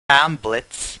can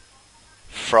blitz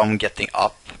from getting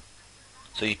up,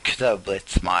 so you could have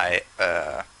blitzed my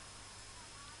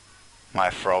my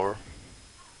thrower.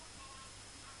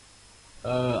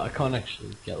 I can't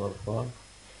actually get that far.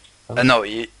 No,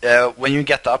 when you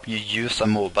get up, you use a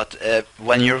move, but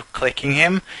when you're clicking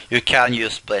him, you can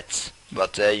use blitz,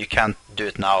 but you can't do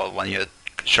it now when you're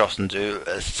chosen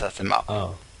to set him up.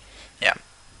 Oh. Yeah,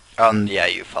 and yeah,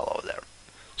 you fell over there.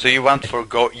 So you went for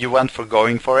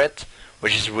going for it,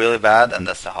 which is really bad, and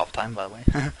that's the halftime, by the way.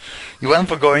 You went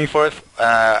for going for it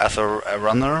as a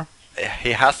runner.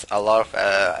 He has a lot of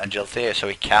agility, so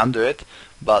he can do it.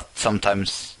 But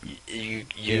sometimes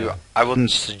Yeah. I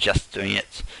wouldn't suggest doing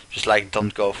it. Just like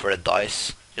don't go for a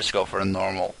dice. Just go for a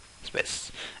normal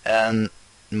space. And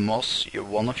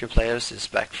one of your players is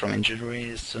back from injury.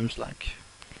 It seems like.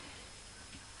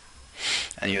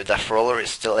 And your death roller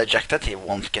is still ejected. He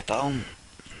won't get down.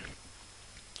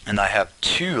 And I have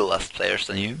 2 less players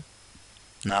than you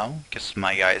now, because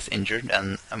my guy is injured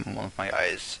and one of my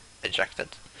guys ejected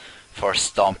for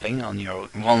stomping on your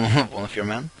one of your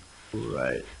men.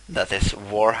 Right. That is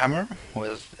Warhammer, who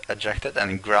is ejected,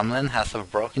 and Gremlin has a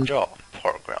broken jaw.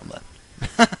 Poor Gremlin.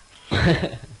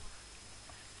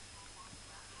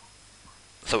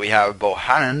 So we have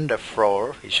Bohannon, the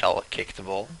thrower. He shall kick the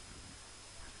ball.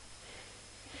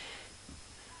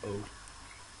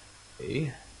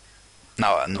 Okay.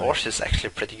 Now, Norse is actually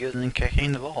pretty good in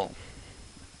kicking the ball.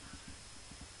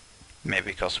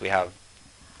 Maybe because we have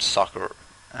soccer.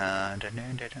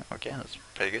 Okay, that's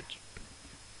pretty good.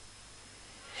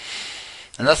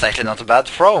 And that's actually not a bad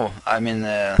throw. I mean,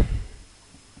 it's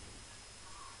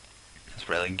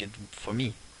really good for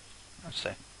me, I'd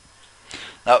say.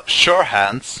 Now, sure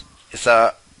hands is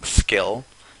a skill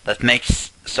that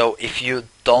makes so if you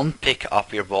don't pick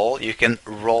up your ball, you can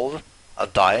roll a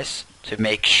dice to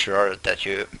make sure that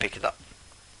you pick it up.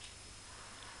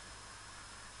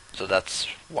 So that's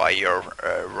why your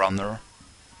runner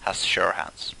has sure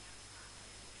hands.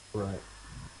 Right.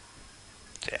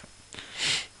 So, yeah.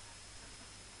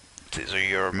 So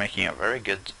you're making a very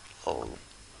good little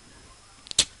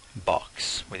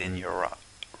box within your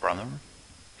runner.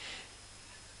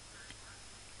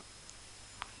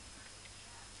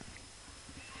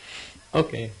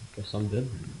 Okay, guess I'm good.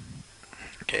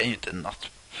 Okay, you did not.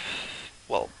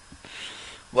 Well,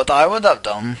 what I would have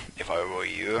done if I were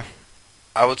you,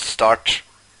 I would start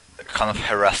kind of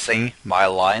harassing my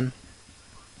line,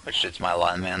 which is my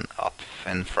lineman up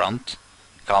in front,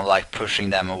 kind of like pushing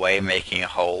them away, making a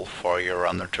hole for your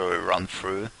runner to run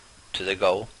through to the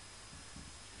goal.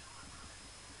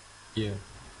 Yeah.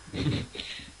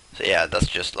 So yeah, that's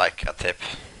just like a tip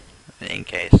in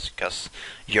case, because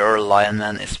your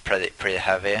lineman is pretty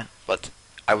heavy, but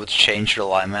I would change your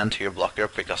lineman to your blocker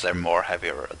because they're more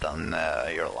heavier than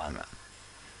your lineman.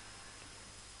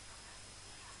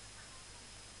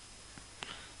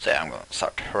 So yeah, I'm going to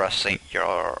start harassing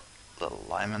your little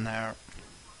lineman there.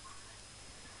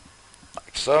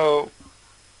 Like so.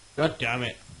 God damn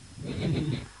it.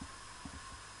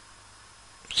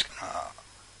 Just gonna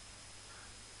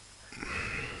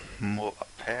move up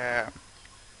here.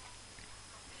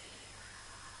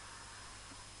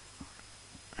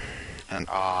 And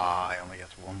I only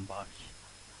get 1 buck.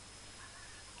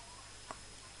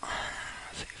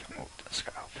 Let's see if I move this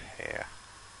guy up here.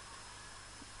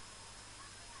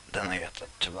 Then I get the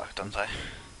 2 buck, don't I?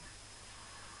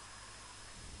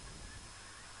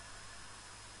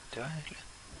 Do I actually?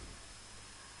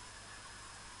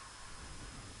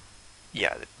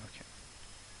 Yeah, I did.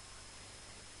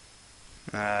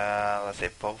 Okay. Let's say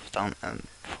both down and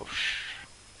push.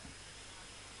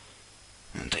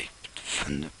 And take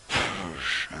from the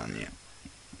push, and yeah.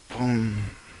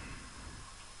 Boom.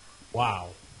 Wow.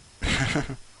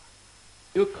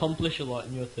 You accomplish a lot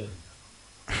in your turn.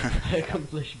 I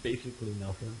accomplish basically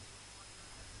nothing.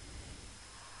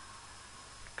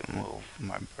 Can move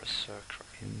my berserker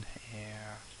in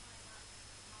here.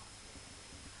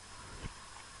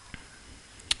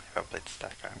 If I blitz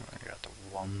that guy, I'm gonna get a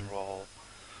 1 roll.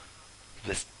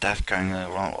 Blitz that guy, I'm gonna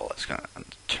 1 roll. It's gonna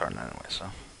turn anyway,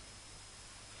 so.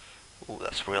 Ooh,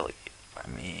 that's really good by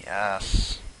me.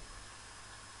 Yes.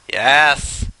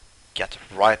 Yes! Get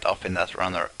right up in that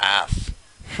runner ass.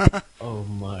 Oh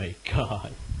my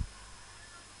god.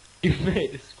 You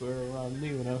made a square around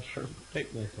me when I was trying to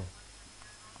protect myself.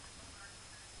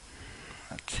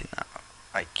 Let's see now.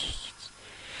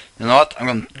 You know what? I'm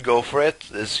gonna go for it.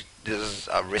 This is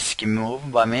a risky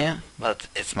move by me, but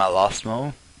it's my last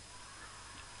move.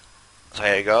 So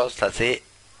here it goes. Let's see.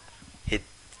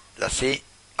 Let's see.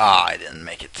 Ah, I didn't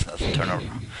make it. That's a turnover.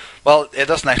 Well, it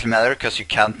doesn't actually matter because you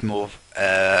can't move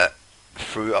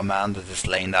through a man that is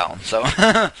laying down. So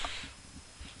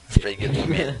it's pretty good for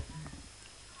me.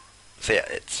 So yeah,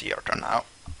 it's your turn now.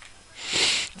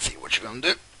 Let's see what you're gonna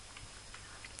do.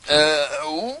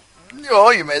 Oh,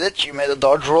 yeah, you made it. You made a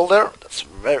dodge roll there. That's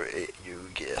very. You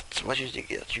get. What did you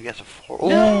get? You get a 4.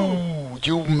 No. Oh,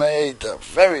 you made a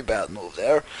very bad move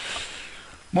there.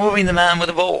 Moving the man with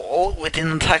the ball within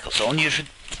the tackle zone. You should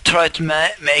try to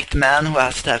make the man who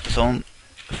has the tackle zone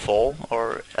fall,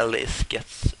 or at least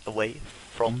gets away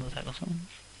from the tackle zone.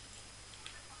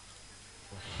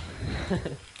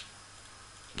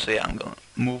 So yeah, I'm gonna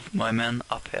move my man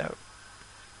up here.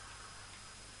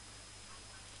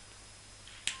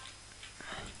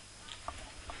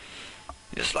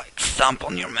 Just like stamp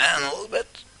on your man a little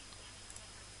bit.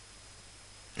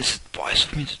 Is it wise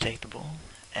for me to take the ball?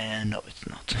 And no, it's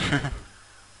not.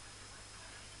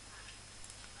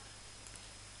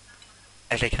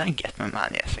 Actually, can I get my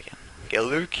man? Yes, I can. Okay,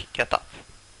 Luke, get up.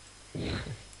 Let's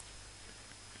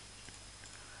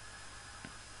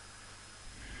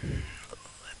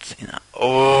see now.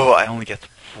 Oh, I only get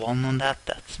 1 on that.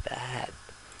 That's bad.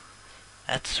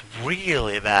 That's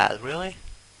really bad, really.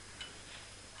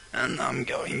 And I'm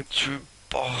going to...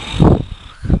 Oh,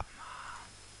 come on.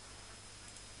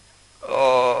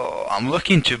 Oh, I'm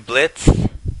looking to blitz.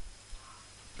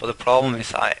 But the problem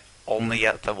is I only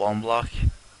get the 1 block.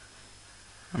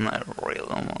 And I really don't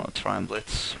want to try and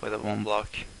blitz with a 1 block.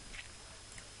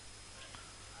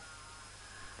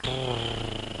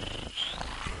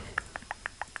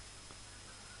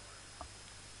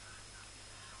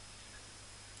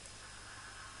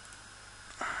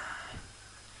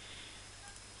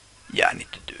 Yeah, I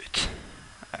need to do it.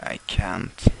 I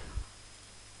can't.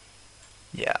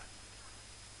 Yeah.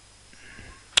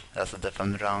 That's a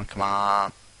defender down, come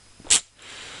on.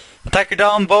 Attacker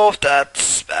down both,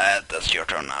 that's bad. That's your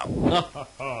turn now.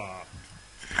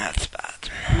 That's bad.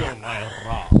 You're my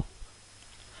wrong.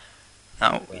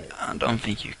 No, I don't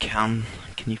think you can.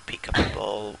 Can you pick up the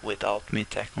ball without me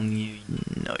tackling you?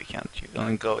 No, you can't. You're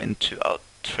gonna go into a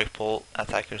triple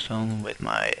attacker zone with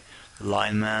my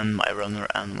lineman, my runner,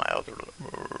 and my other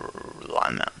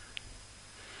lineman.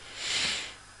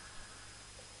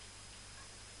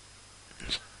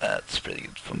 So that's pretty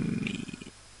good for me,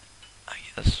 I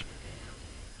guess.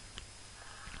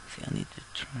 See, I need to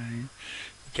try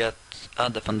get a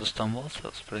defender stumble, so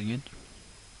that's pretty good.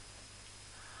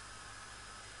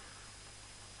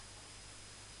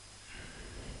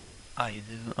 Ah, you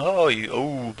do. Oh,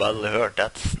 you badly hurt.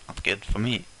 That's not good for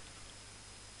me.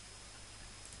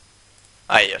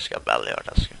 I just got badly hurt.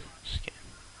 That's good.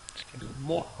 That's good.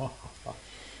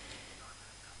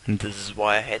 And this is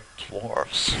why I hate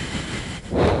dwarves.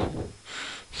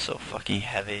 So fucking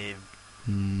heavy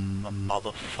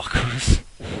motherfuckers.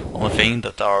 Only thing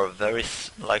that are very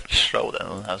like slow. They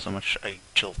don't have so much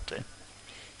agility.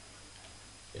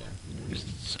 Yeah.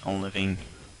 It's the only thing.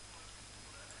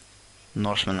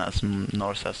 Norseman has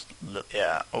Norse has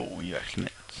yeah. Oh, you actually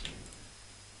made it.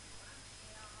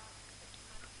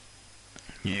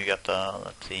 You got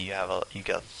let's see. You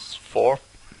got 4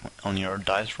 on your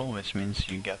dice roll, which means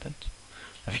you get it.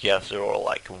 If you have to roll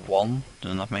like 1,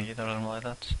 do not make it or something like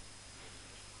that.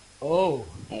 Oh.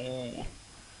 Ooh.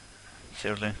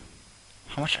 Seriously,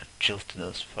 how much agility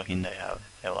does fucking they have?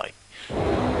 They're like.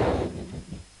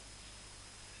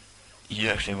 You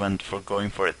actually went for going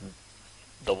for it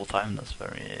double time. That's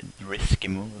very risky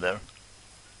move there.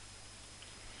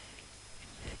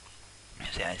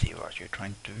 See, I see what you're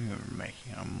trying to do. You're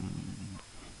making a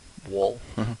wall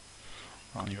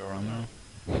on your runner.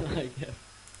 I guess.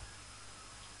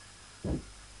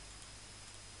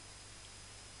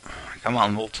 Come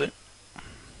on, multi.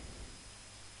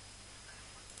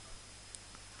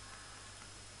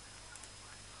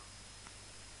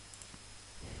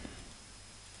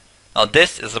 Now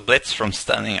this is a blitz from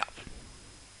standing up.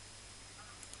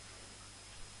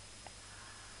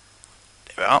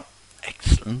 There we are.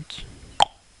 Excellent.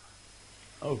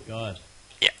 Oh god.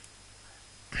 Yeah.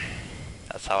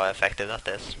 That's how effective that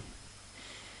is.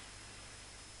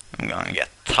 I'm gonna get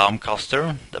Tom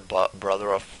Custer, the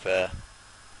brother of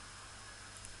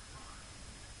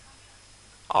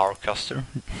our Custer.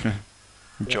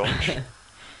 George.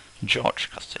 George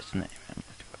Custer is the name.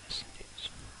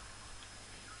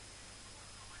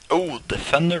 Oh,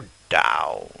 defender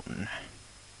down.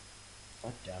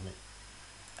 God damn it.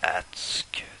 That's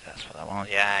good. That's what I want.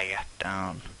 Yeah, I got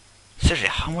down. Seriously,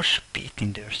 how much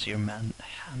beating does your man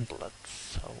handle? That's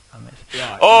so amazing.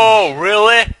 Yeah, oh,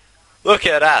 really? Look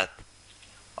at that.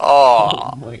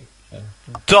 Oh, my god.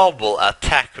 double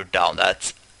attacker down.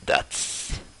 That's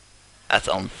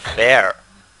unfair.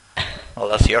 Well,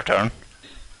 that's your turn.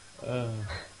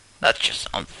 That's just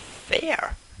unfair.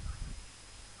 unfair.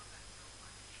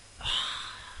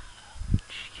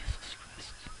 Jesus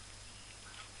Christ.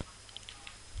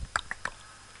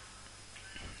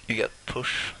 You get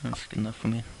push, that's good enough for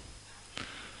me.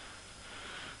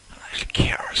 I don't actually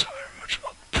care so very much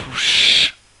about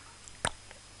push.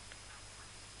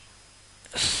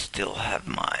 Still have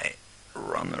my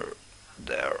runner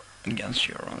there against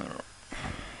your runner.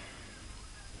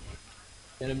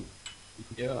 Get him.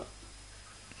 Yeah.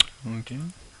 Okay.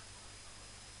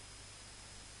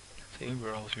 See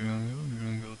where else you're gonna go? You're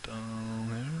gonna go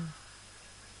down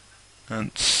here.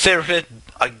 And seriously,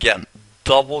 again,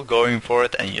 double going for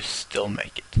it and you still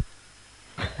make it.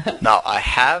 Now I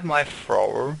have my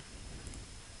thrower,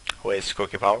 who is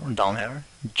cookie power, down here,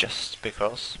 just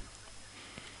because.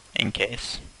 In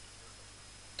case.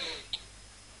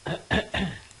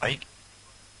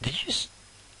 Did you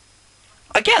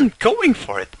again, going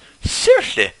for it.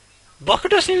 Seriously, Blocker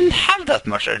doesn't even have that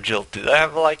much agility. They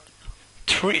have like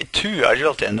 2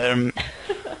 agility and they're...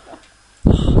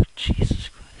 Oh, Jesus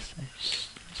Christ.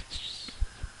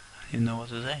 I don't even know what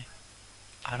to say.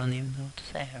 I don't even know what to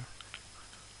say here.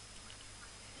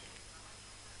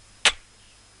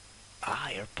 Ah,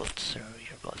 your blitzer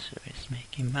is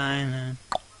making mine.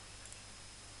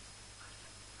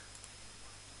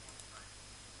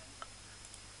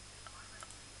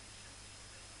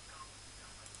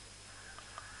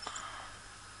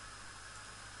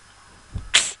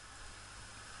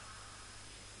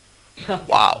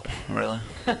 Wow, really?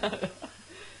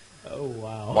 Oh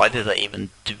wow. Why did I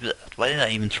even do that? Why did I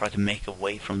even try to make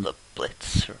away from the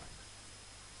blitzer?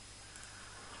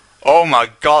 Oh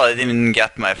my god, I didn't even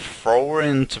get my thrower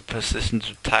into position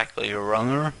to tackle your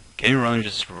runner. Can your runner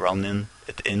just run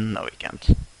it in? No, he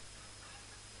can't.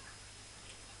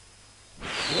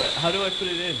 What? How do I put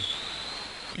it in?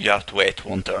 You have to wait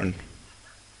 1 turn.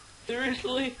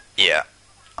 Seriously? Yeah.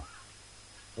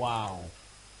 Wow.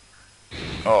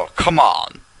 Oh, come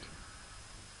on.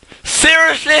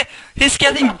 Seriously? He's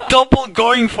getting double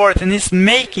going for it and he's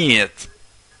making it.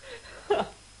 Look at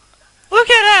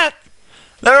that!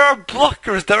 There are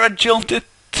blockers, there are agility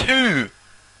 2.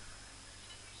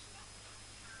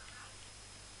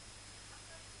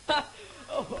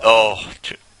 Oh,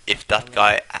 if that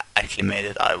guy actually made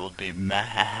it, I would be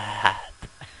mad.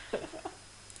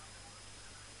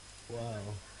 Wow.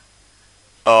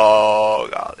 Oh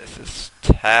god, this is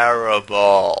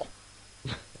terrible.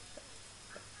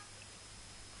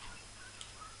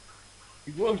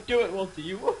 You won't do it, Walter.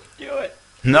 You won't do it.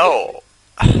 No,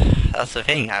 that's the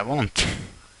thing, I won't.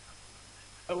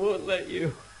 I won't let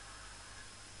you.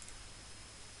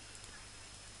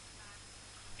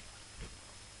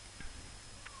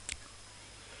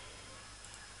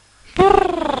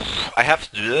 I have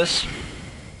to do this,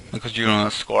 because you're gonna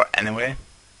score anyway.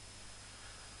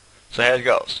 So here it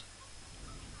goes.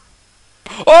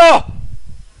 Oh!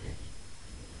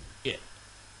 Yeah.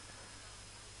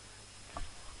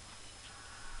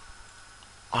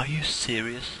 Are you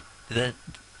serious? Did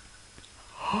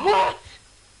What?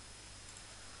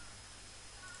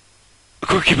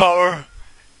 Cookie Power,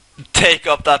 take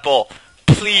up that ball,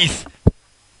 please.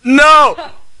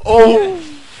 No! Oh,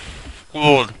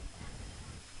 good.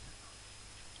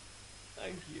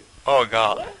 Thank you. Oh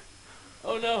god. What?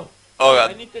 Oh no. Oh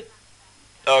god. I need to.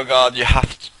 Oh god, you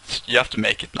have to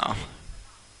make it now.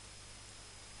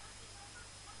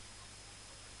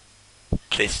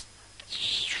 Please.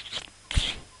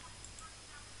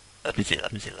 Let me see.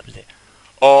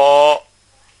 Oh,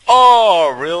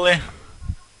 oh, really?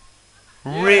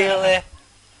 Yeah. Really?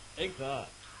 Take that.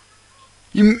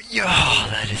 Oh,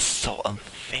 that is so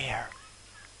unfair.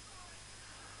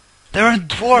 There are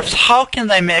dwarfs. How can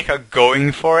they make a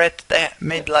going for it? They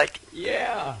made like...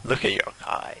 Yeah. Look at your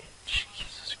guy.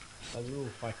 Jesus Christ. A little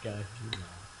fat guy.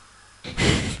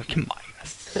 Look at my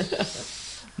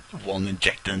guy. 1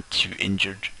 injected and 2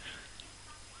 injured.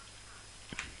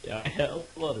 Yeah, I help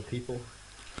a lot of people.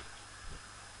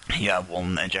 You have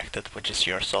 1 ejected, which is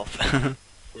yourself.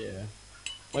 Yeah.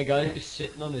 My guy is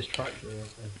sitting on his tractor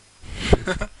right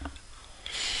there.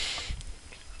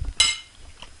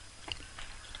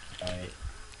 Right.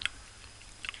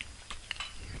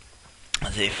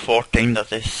 The 14,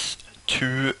 that is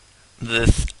 2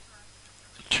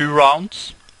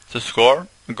 rounds to score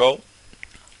a goal.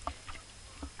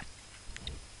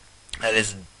 That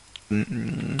is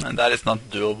not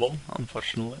doable,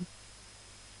 unfortunately.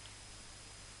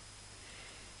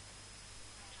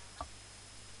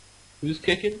 Who's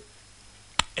kicking?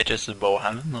 It is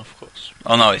Bohannon, of course.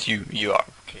 Oh no, it's you. You are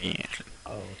kicking actually.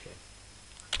 Oh, okay.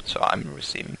 So I'm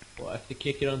receiving. Well, I have to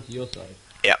kick it onto your side.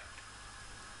 Yeah.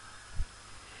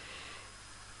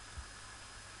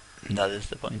 That is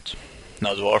the point.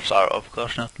 Now dwarves are of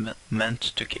course not meant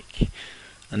to kick.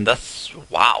 And that's...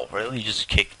 wow, really? You just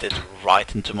kicked it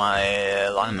right into my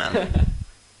lineman.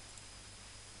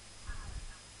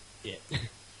 Yeah.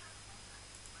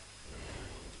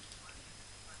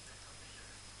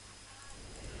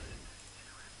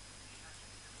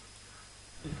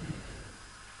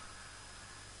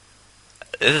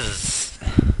 This is...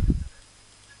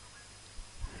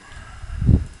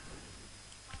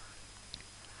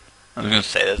 I was gonna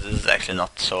say that this is actually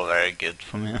not so very good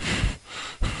for me.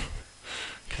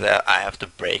 Because I have to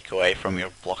break away from your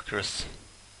blockers.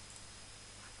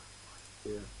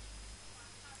 Yeah.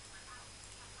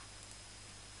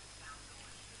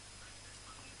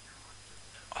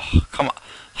 Oh, come on.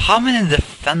 How many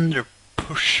defender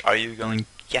push are you going to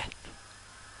get?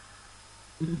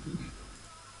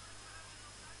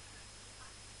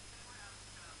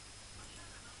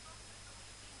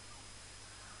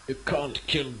 You can't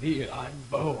kill me, I'm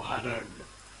Bohannon.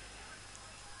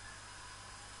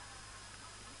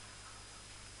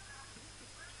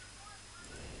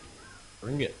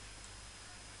 Bring it.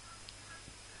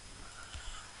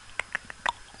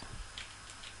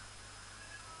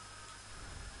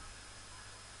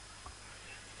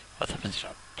 What happens if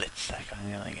I blitz stack?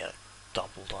 I'm gonna get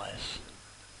double dice.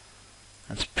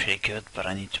 That's pretty good, but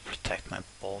I need to protect my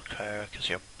ball carrier because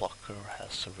your blocker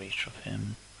has the reach of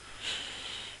him.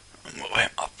 Move him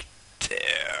up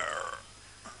there.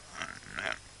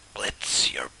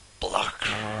 Blitz your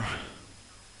blocker.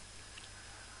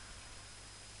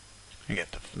 I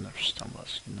get the first stumble,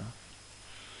 you know.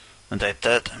 And I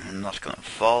did. I'm not gonna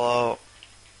follow.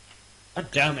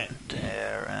 God damn it.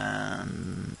 There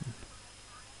and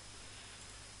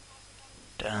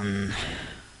then.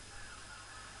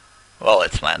 Well,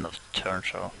 it's my end of the turn,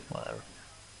 so whatever.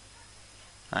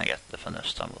 I get the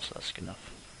finish stumble, so that's good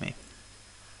enough for me.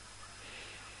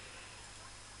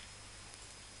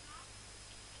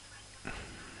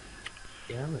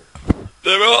 Damn it.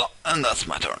 There we go, and that's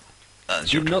my turn.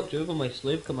 That's You your turn. knocked over my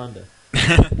slave commander.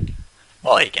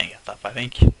 Well, he can get up, I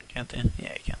think. Can't he?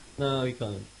 Yeah, he can. No, you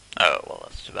can't. Oh, well,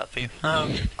 that's too bad for you.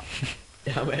 Oh.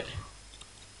 Damn it.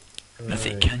 Let's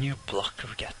see, can your blocker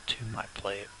get to my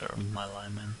player or my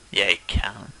lineman? Yeah, he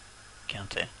can.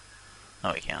 Can't he?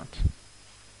 No, he can't.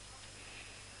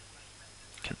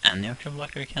 Can any of your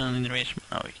blocker can in the reach?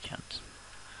 No, he can't.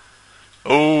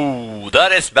 Oh,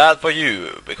 that is bad for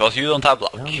you because you don't have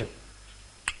block. Damn it.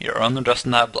 Your runner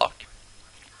doesn't have block.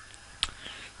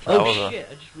 So that Oh was shit,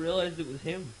 I just realised it was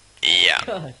him. yeah.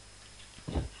 God.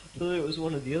 I thought it was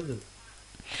one of the others.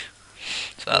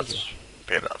 So that's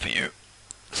pretty bad for you.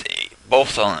 Let's see,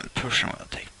 both on and push. I'm gonna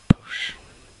take push.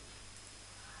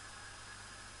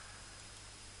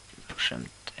 Push him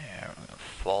there. I'm gonna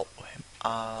follow him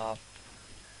up.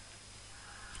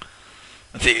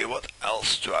 Let's see, what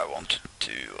else do I want to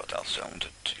do? What else do I want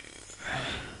to do?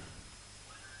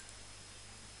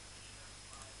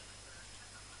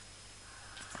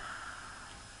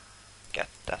 Get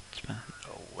that man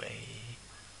away.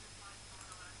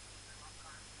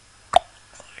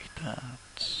 Like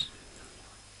that.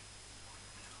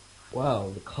 Wow,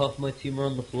 look, half my team are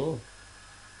on the floor.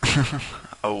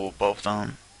 Oh, both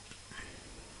down.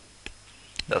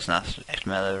 Doesn't actually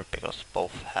matter because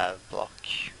both have block.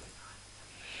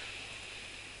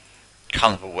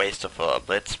 Kind of a waste of a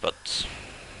blitz, but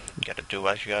you gotta do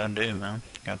what you gotta do, man.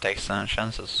 You gotta take some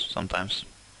chances sometimes.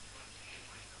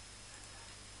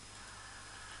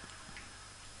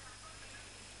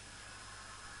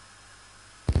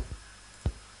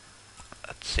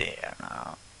 Let's see here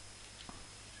now.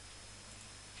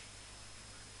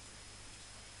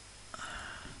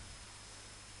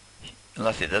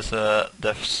 Let's see,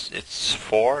 it's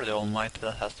 4, the Almighty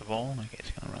that has the ball. Okay,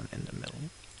 it's gonna run in the middle.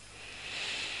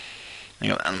 I'm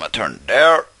gonna end my turn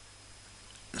there.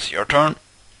 It's your turn.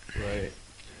 Right.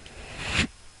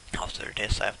 After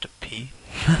this, I have to pee.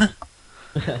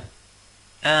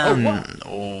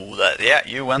 Yeah,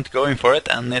 you went going for it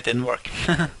and it didn't work.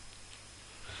 It's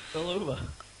all over.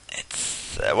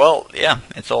 It's well, yeah,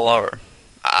 it's all over.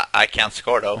 I can't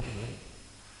score though,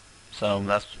 so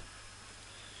that's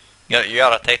you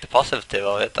gotta take the positive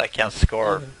of it. I can't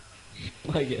score.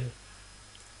 I guess.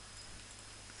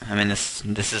 I mean, this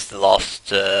is the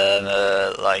last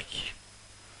like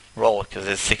roll because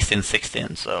it's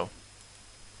 16-16. So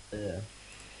Yeah.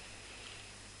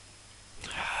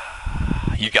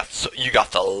 you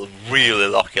got a really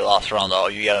lucky last round though.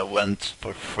 You went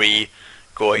for free,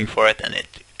 going for it, and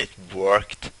it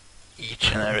worked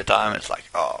each and every time. It's like,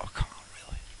 oh come on,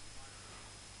 really?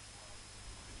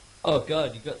 Oh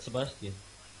god, you got Sebastian.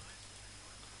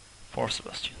 For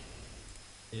Sebastian.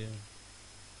 Yeah.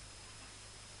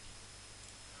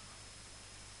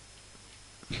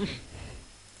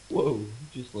 Whoa,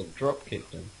 you just like drop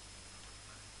kicked him.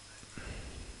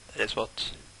 That is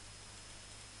what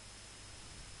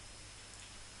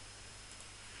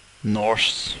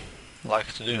Norse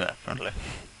like to do, apparently.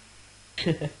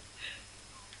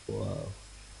 Wow.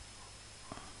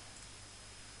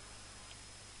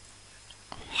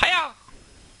 Hiya!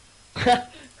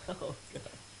 Oh god.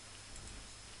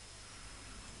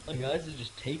 My guys are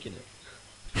just taking it.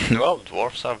 Well,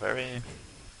 dwarves are very...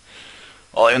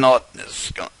 Well, you know what? This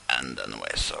is gonna end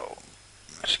anyway, so...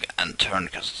 I'm just gonna end turn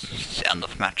because it's the end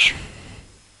of match.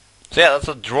 So yeah, that's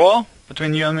a draw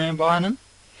between you and me, Bohannon.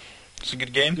 It's a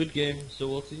good game. Good game,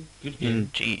 Sawalty. Good game.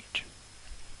 Indeed.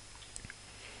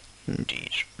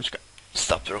 Indeed. I'm just gonna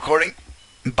stop the recording.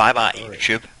 Bye bye, Alright.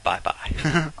 YouTube. Bye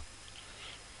bye.